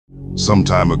Some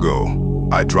time ago,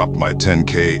 I dropped my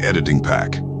 10K editing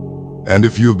pack. And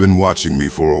if you've been watching me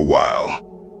for a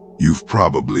while, you've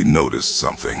probably noticed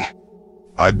something.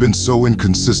 I'd been so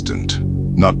inconsistent,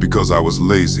 not because I was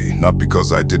lazy, not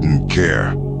because I didn't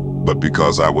care, but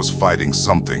because I was fighting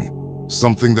something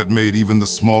that made even the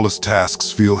smallest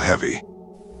tasks feel heavy.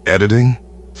 Editing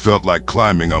felt like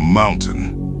climbing a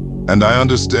mountain, and I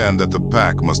understand that the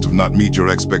pack must have not met your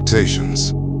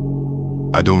expectations.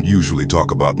 I don't usually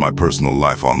talk about my personal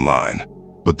life online,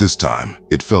 but this time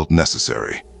it felt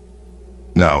necessary.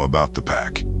 Now about the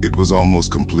pack, it was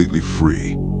almost completely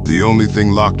free. The only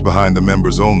thing locked behind the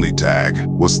members only tag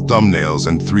was thumbnails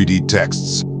and 3D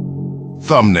texts.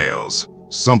 Thumbnails,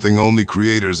 something only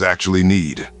creators actually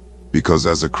need. Because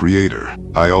as a creator,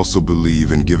 I also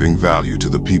believe in giving value to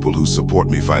the people who support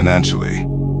me financially.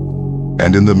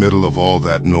 And in the middle of all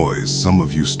that noise, some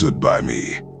of you stood by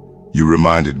me. You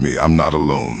reminded me I'm not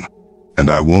alone, and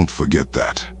I won't forget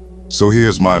that. So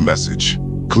here's my message,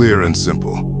 clear and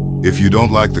simple. If you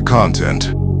don't like the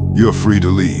content, you're free to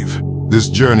leave. This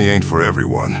journey ain't for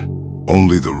everyone,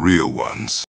 only the real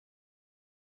ones.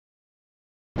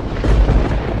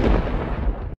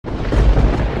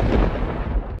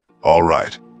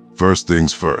 Alright, first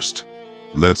things first.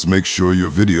 Let's make sure your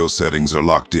video settings are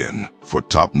locked in for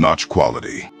top-notch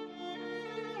quality.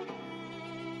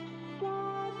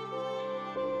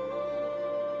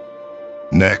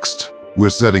 Next, we're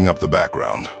setting up the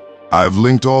background. I've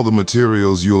linked all the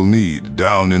materials you'll need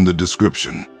down in the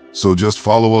description, so just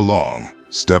follow along,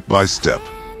 step by step.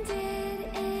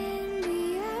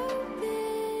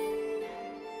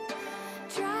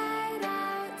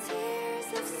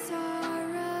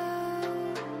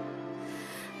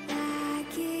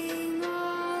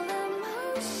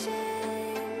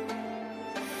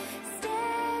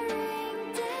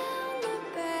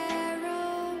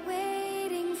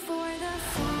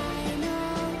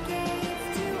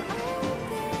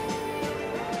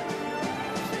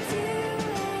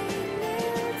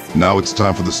 Now it's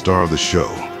time for the star of the show,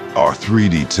 our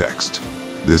 3D text.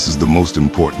 This is the most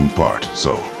important part,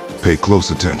 so pay close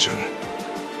attention.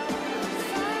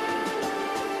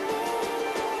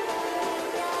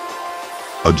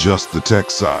 Adjust the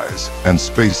text size and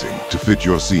spacing to fit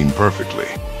your scene perfectly.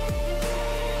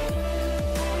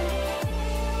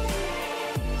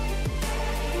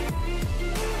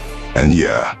 And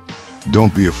yeah,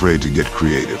 don't be afraid to get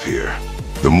creative here.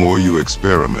 The more you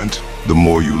experiment, the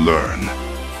more you learn.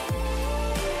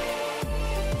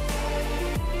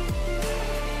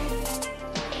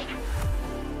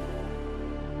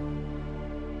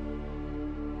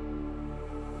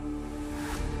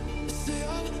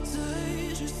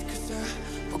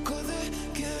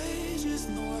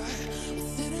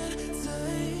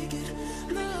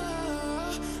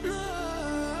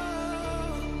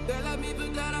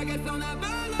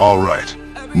 Alright,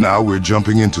 now we're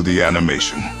jumping into the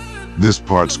animation. This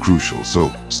part's crucial,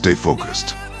 so stay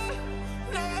focused.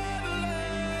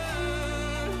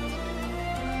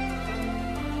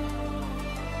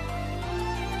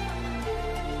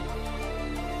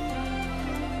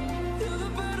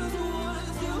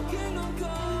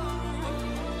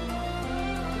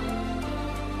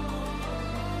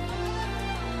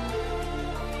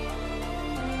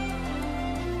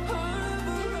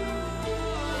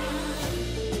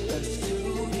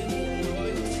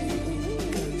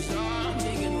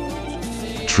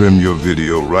 Trim your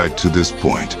video right to this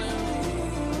point.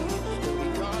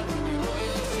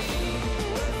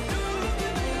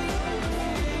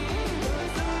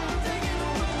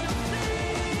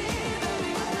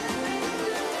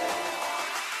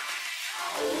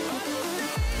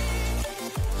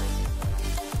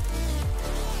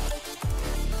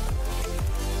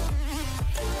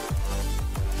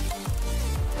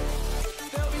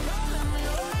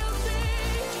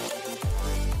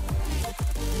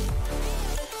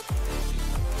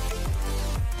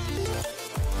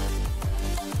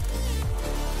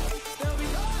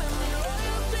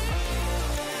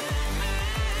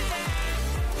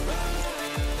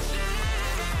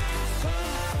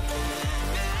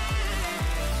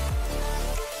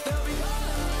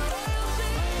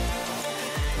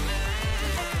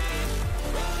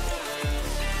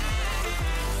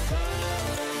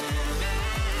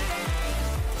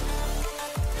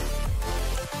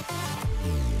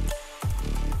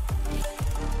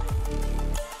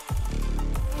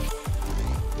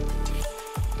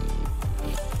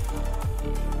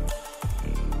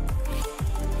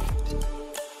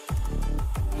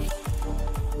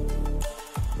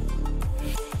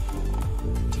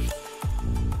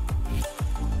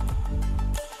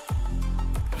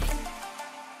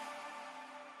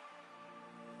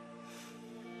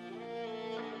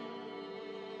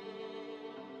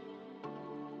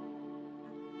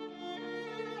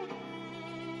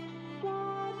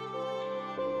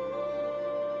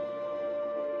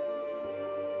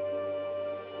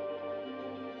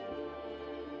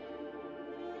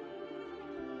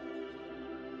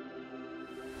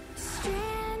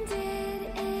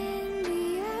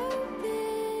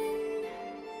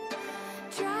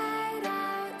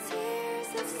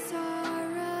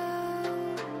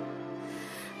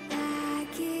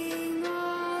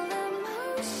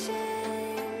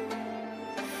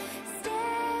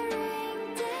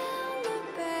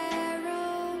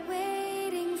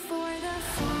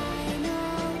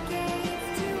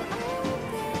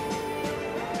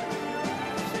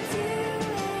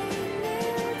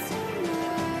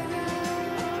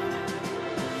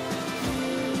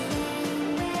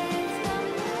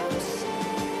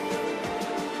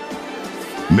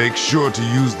 Make sure to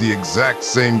use the exact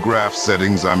same graph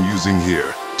settings I'm using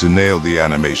here to nail the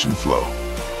animation flow.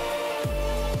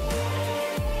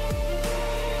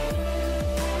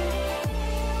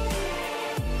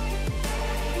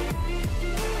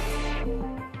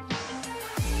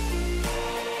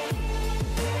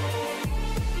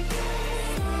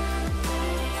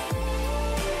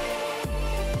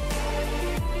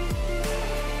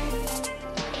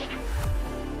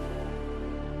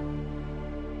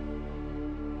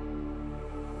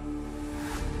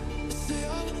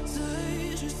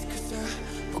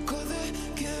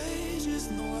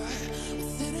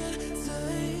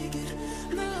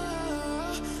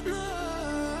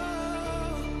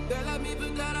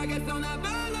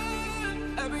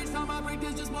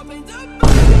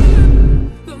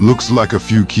 Looks like a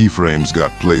few keyframes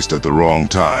got placed at the wrong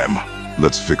time.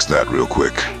 Let's fix that real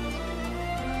quick.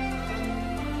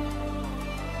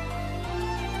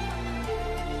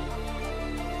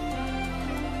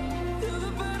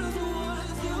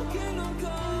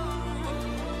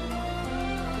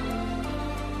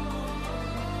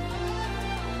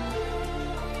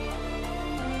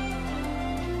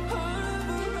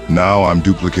 Now I'm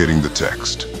duplicating the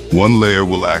text. One layer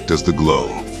will act as the glow,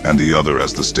 and the other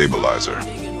as the stabilizer.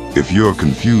 If you're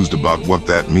confused about what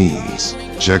that means,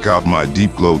 check out my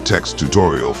Deep Glow text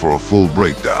tutorial for a full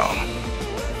breakdown.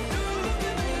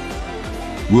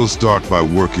 We'll start by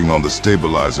working on the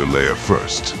stabilizer layer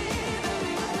first.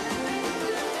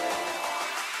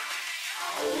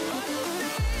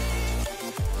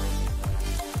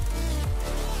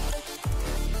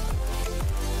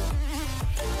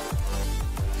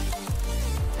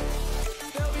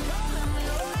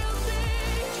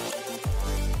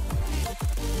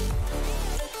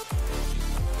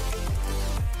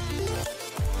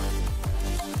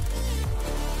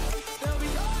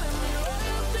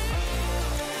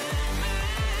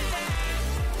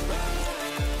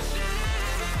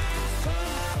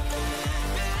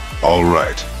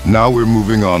 Alright, now we're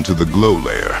moving on to the glow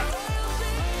layer.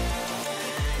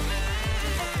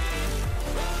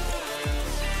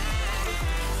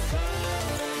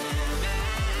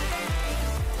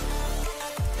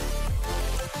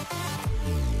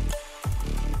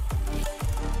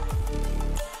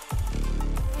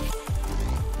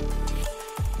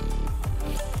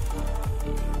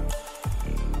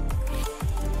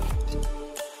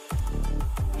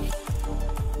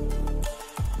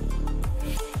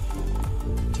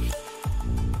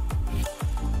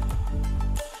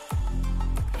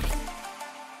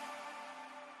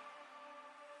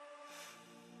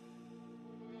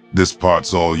 This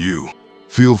part's all you.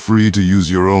 Feel free to use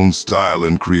your own style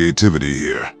and creativity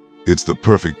here. It's the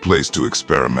perfect place to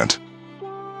experiment.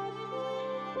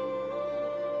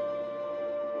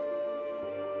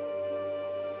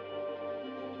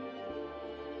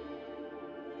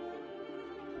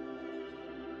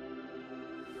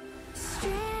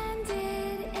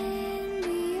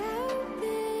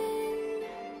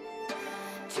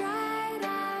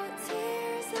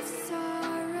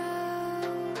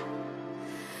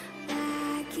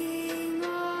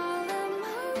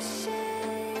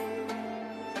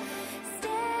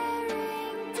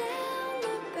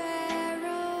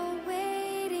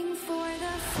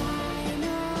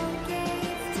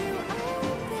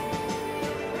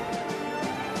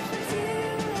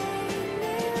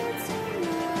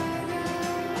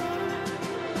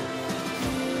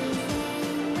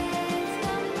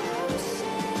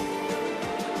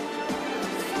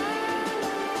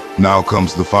 Now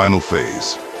comes the final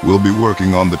phase. We'll be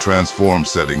working on the transform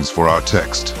settings for our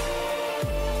text.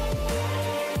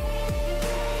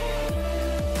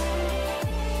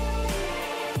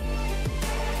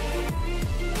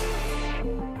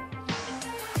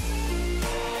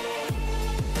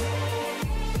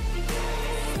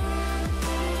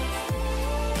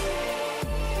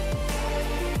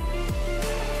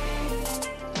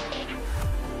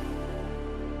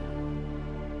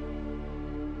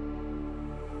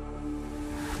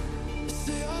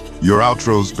 Your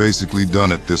outro's basically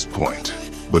done at this point,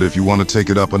 but if you want to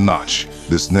take it up a notch,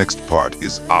 this next part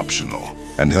is optional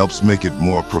and helps make it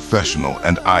more professional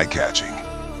and eye-catching.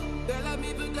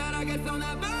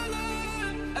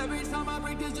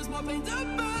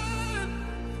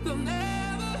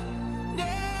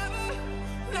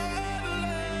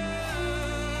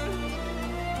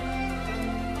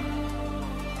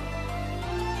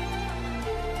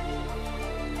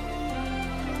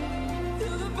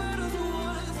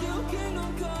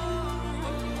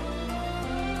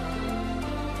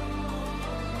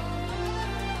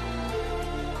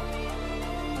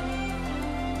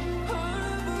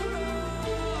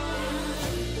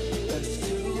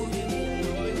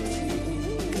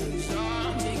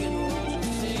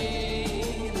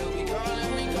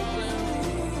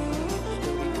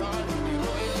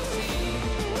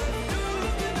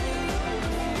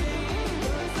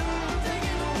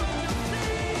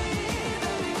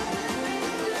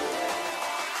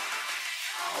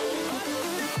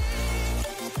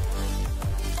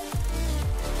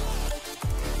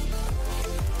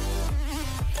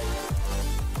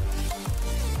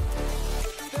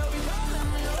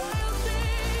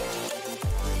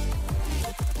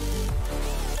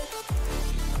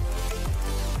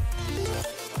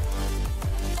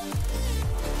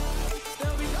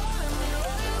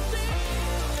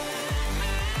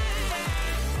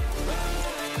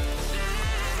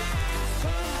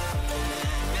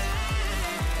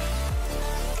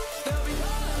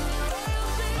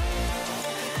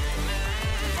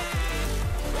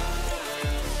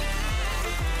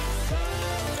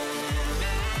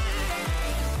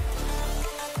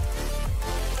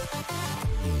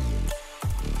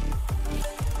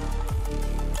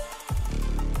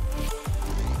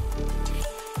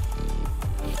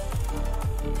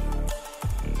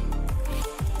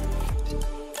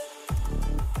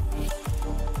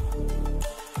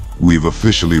 we've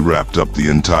officially wrapped up the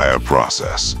entire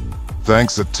process.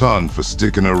 Thanks a ton for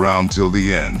sticking around till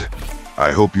the end.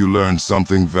 I hope you learned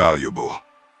something valuable.